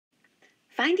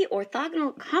find the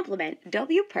orthogonal complement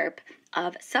W perp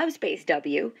of subspace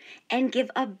W and give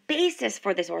a basis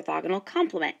for this orthogonal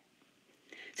complement.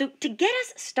 So to get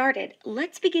us started,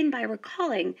 let's begin by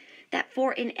recalling that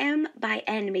for an M by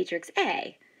N matrix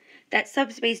A, that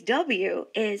subspace W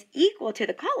is equal to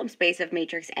the column space of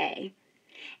matrix A,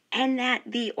 and that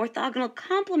the orthogonal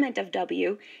complement of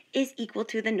W is equal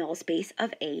to the null space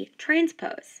of A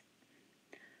transpose.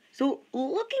 So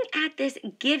looking at this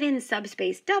given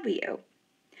subspace W,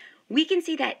 we can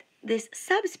see that this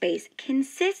subspace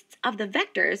consists of the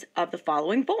vectors of the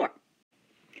following form.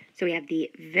 So we have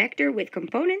the vector with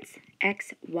components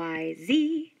x, y,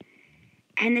 z,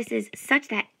 and this is such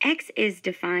that x is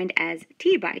defined as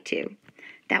t by 2,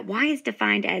 that y is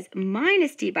defined as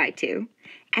minus t by 2,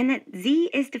 and that z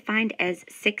is defined as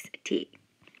 6t.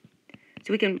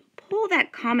 So we can pull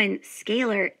that common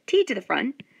scalar t to the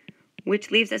front,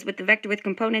 which leaves us with the vector with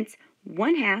components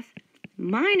 1/2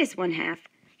 minus 1/2,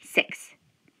 6.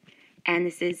 And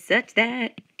this is such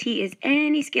that t is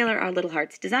any scalar our little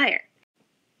hearts desire.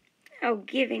 Now,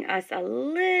 giving us a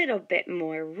little bit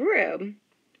more room,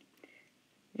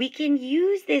 we can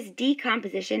use this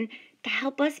decomposition to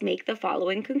help us make the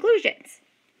following conclusions.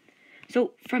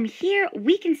 So from here,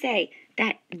 we can say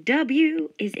that W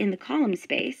is in the column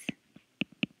space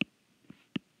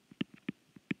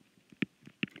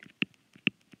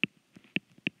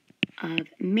of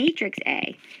matrix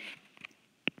A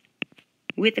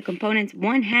with the components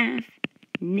 1/2,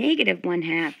 negative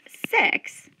 1/2,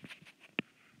 6.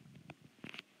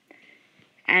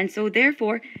 And so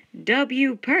therefore,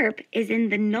 W perp is in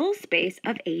the null space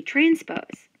of A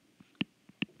transpose.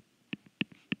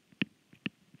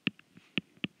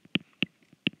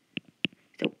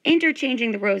 So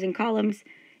interchanging the rows and columns,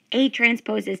 A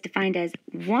transpose is defined as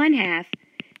 1/2,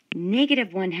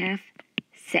 negative 1/2,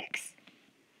 6.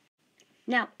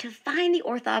 Now, to find the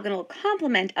orthogonal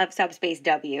complement of subspace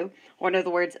W, or in other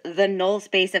words, the null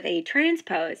space of A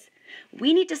transpose,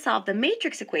 we need to solve the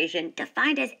matrix equation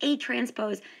defined as A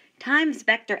transpose times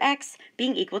vector x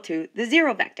being equal to the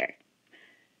 0 vector.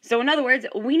 So in other words,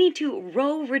 we need to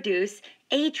row reduce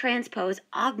A transpose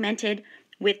augmented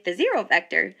with the 0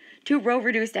 vector to row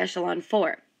reduced echelon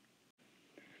form.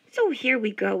 So here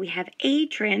we go. We have A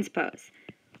transpose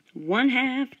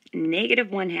 1/2, negative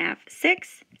 1/2,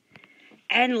 6.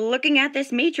 And looking at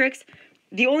this matrix,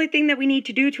 the only thing that we need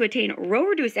to do to attain row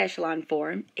reduced echelon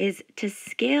form is to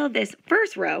scale this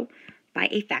first row by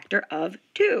a factor of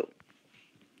 2,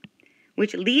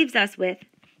 which leaves us with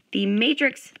the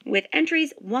matrix with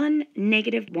entries 1,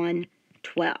 negative 1,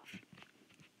 12.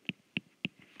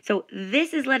 So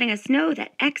this is letting us know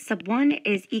that x sub 1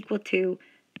 is equal to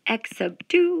x sub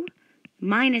 2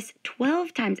 minus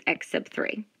 12 times x sub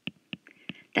 3.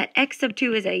 That x sub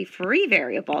 2 is a free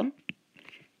variable,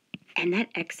 and that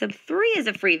x sub 3 is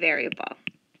a free variable.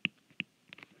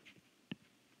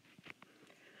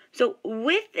 So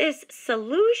with this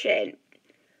solution,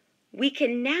 we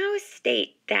can now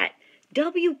state that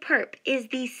W perp is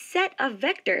the set of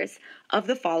vectors of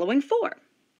the following form.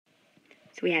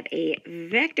 So we have a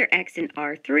vector x in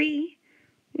R3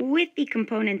 with the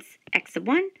components x sub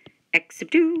 1, x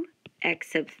sub 2, x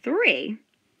sub 3.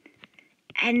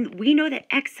 And we know that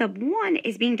x sub 1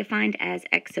 is being defined as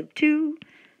x sub 2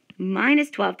 minus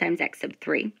 12 times x sub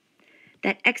 3.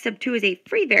 That x sub 2 is a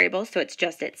free variable, so it's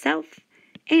just itself.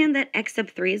 And that x sub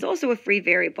 3 is also a free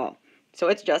variable, so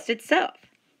it's just itself.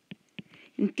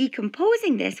 In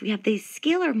decomposing this, we have the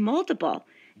scalar multiple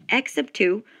x sub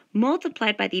 2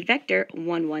 multiplied by the vector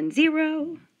 1, 1,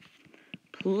 0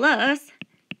 plus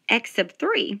x sub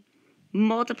 3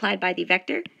 multiplied by the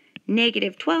vector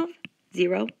negative 12,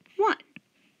 0, 1.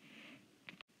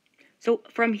 So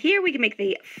from here, we can make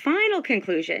the final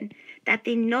conclusion that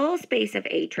the null space of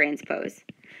A transpose,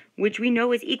 which we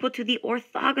know is equal to the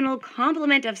orthogonal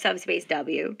complement of subspace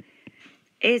W,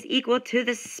 is equal to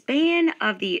the span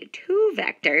of the two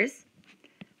vectors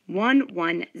 1,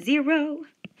 1, 0,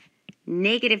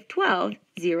 negative 12,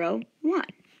 0, 1.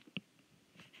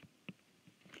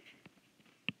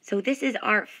 So this is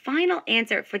our final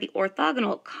answer for the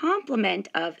orthogonal complement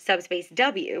of subspace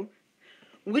W,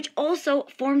 which also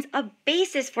forms a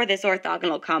basis for this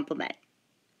orthogonal complement,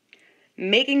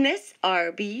 making this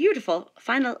our beautiful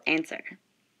final answer.